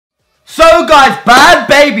So guys, Bad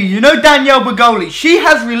Baby, you know Danielle Bergoli, she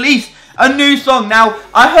has released a new song. Now,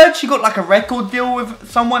 I heard she got like a record deal with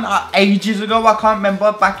someone ages ago. I can't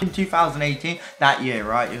remember, back in 2018. That year,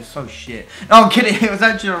 right? It was so shit. No, I'm kidding. It was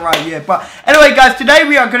actually the right year. But anyway, guys, today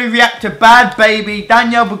we are going to react to Bad Baby,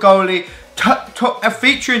 Danielle Bergoli,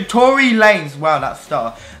 featuring Tory Lanez. Wow, that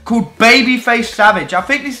star. Called Babyface Savage. I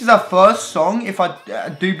think this is her first song, if I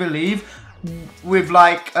do believe, with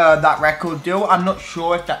like that record deal. I'm not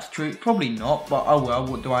sure if that's true, probably not, but oh well,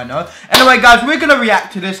 what do I know. Anyway guys, we're gonna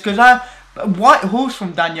react to this because White Horse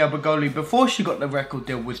from Danielle Bergoli before she got the record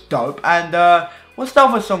deal was dope. And what's the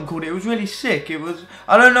other song called? It was really sick. It was,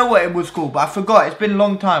 I don't know what it was called, but I forgot. It's been a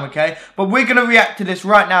long time, okay? But we're gonna react to this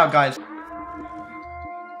right now, guys.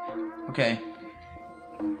 Okay.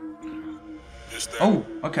 Oh,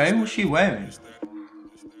 okay, what's she wearing?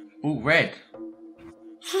 Oh, red.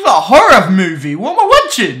 This is a horror movie. What am I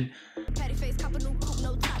watching?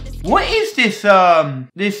 What is this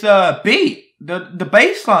beat? The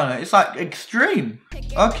bass line. It's like extreme.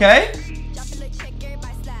 Okay.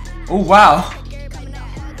 Oh wow.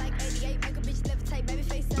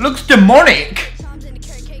 Looks demonic.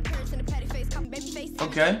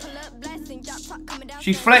 Okay.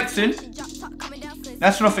 She's flexing.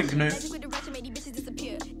 That's nothing new.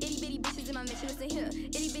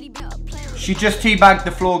 She just teabagged the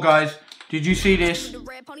floor, guys. Did you see this?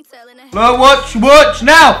 Look, watch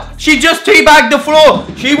now. She just teabagged the floor.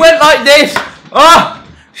 She went like this. Ah,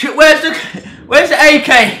 where's the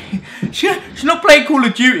AK? She's not playing Call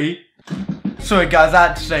of Duty. Sorry, guys, I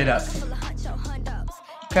had to say that.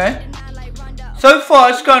 Okay. So far,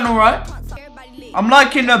 it's going all right. I'm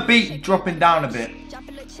liking the beat dropping down a bit.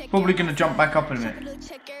 Probably gonna jump back up in a minute.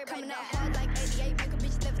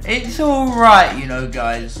 It's all right, you know,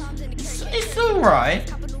 guys. It's alright.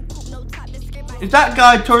 Is that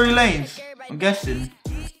guy Tory Lanez? I'm guessing.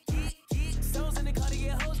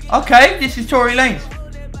 Okay, this is Tory Lanez.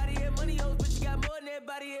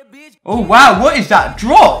 Oh wow, what is that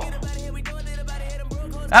drop?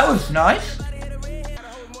 That was nice.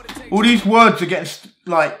 All these words are getting,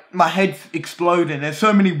 like, my head's exploding. There's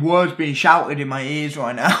so many words being shouted in my ears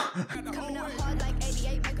right now.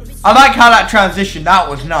 I like how that transition, that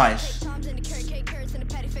was nice.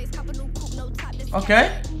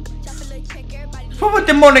 Okay. It's probably a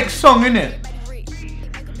demonic song, isn't it?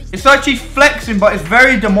 It's like she's flexing, but it's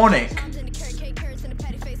very demonic.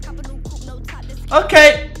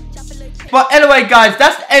 Okay. But anyway, guys,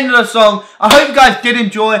 that's the end of the song. I hope you guys did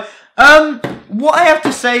enjoy. What I have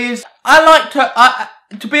to say is, I like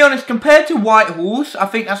to be honest, compared to White Horse, I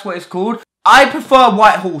think that's what it's called. I prefer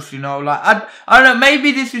White Horse, you know, like, I don't know,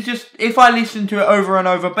 maybe this is just, if I listen to it over and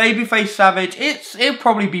over, Babyface Savage, it'll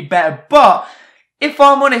probably be better, but if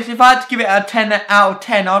I'm honest, if I had to give it a 10 out of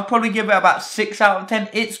 10, I'd probably give it about 6 out of 10.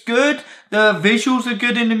 It's good, the visuals are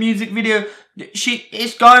good in the music video,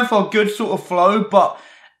 it's going for a good sort of flow, but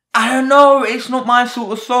I don't know, it's not my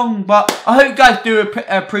sort of song, but I hope you guys do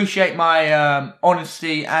appreciate my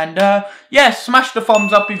honesty, and yeah, smash the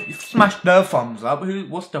thumbs up if you smash the thumbs up.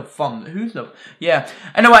 What's the thumb? Who's the? Yeah.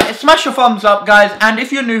 Anyway, smash the thumbs up, guys, and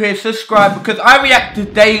if you're new here, subscribe because I react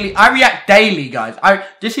daily, guys.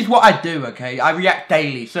 This is what I do, okay? I react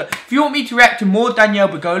daily. So if you want me to react to more Danielle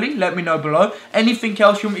Bergoli, let me know below. Anything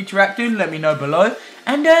else you want me to react to, let me know below.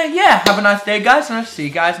 And yeah, have a nice day, guys, and I'll see you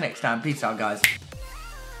guys next time. Peace out, guys.